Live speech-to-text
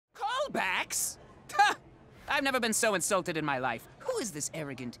callbacks? Ha! I've never been so insulted in my life. Who is this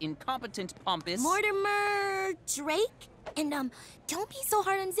arrogant, incompetent, pompous... Mortimer Drake? And, don't be so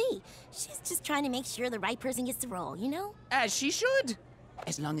hard on Zee. She's just trying to make sure the right person gets the role, you know? As she should.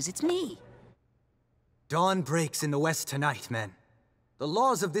 As long as it's me. Dawn breaks in the west tonight, men. The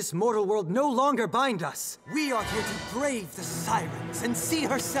laws of this mortal world no longer bind us. We are here to brave the sirens and see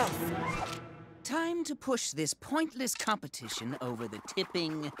herself. Time to push this pointless competition over the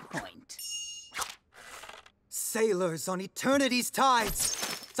tipping point. Sailors on eternity's tides.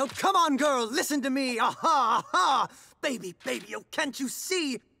 So come on, girl, listen to me. Aha, aha. Baby, baby, oh, can't you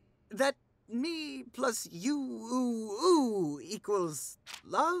see that me plus you, ooh, equals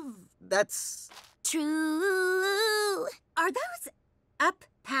love? That's... True. Are those up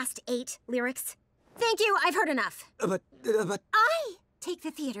past 8 lyrics? Thank you, I've heard enough. But... I take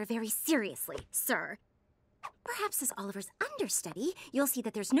the theater very seriously, sir. Perhaps as Oliver's understudy, you'll see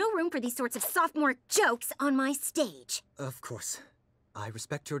that there's no room for these sorts of sophomore jokes on my stage. Of course. I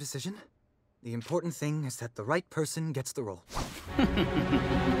respect your decision. The important thing is that the right person gets the role.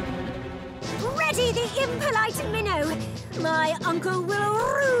 Ready, the impolite minnow! My uncle will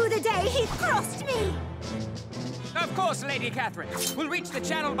rue the day he crossed me! Of course, Lady Catherine. We'll reach the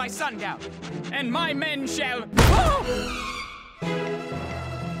channel by sundown. And my men shall... Oh!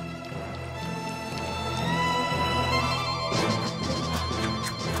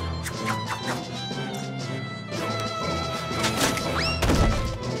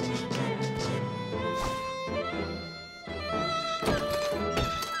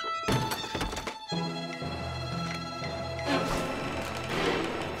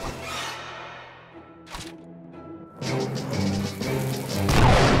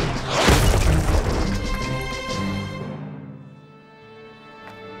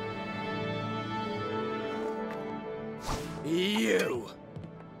 You!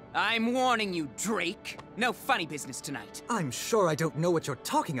 I'm warning you, Drake. No funny business tonight. I'm sure I don't know what you're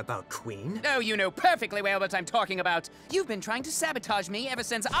talking about, Queen. Oh, you know perfectly well what I'm talking about. You've been trying to sabotage me ever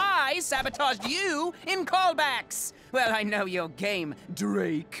since I sabotaged you in callbacks. Well, I know your game,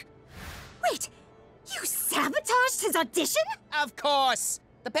 Drake. Wait, you sabotaged his audition? Of course.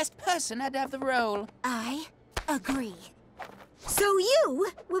 The best person had to have the role. I agree. So you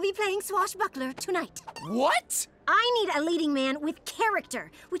will be playing Swashbuckler tonight. What? I need a leading man with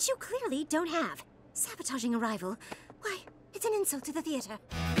character, which you clearly don't have. Sabotaging a rival, why, it's an insult to the theater.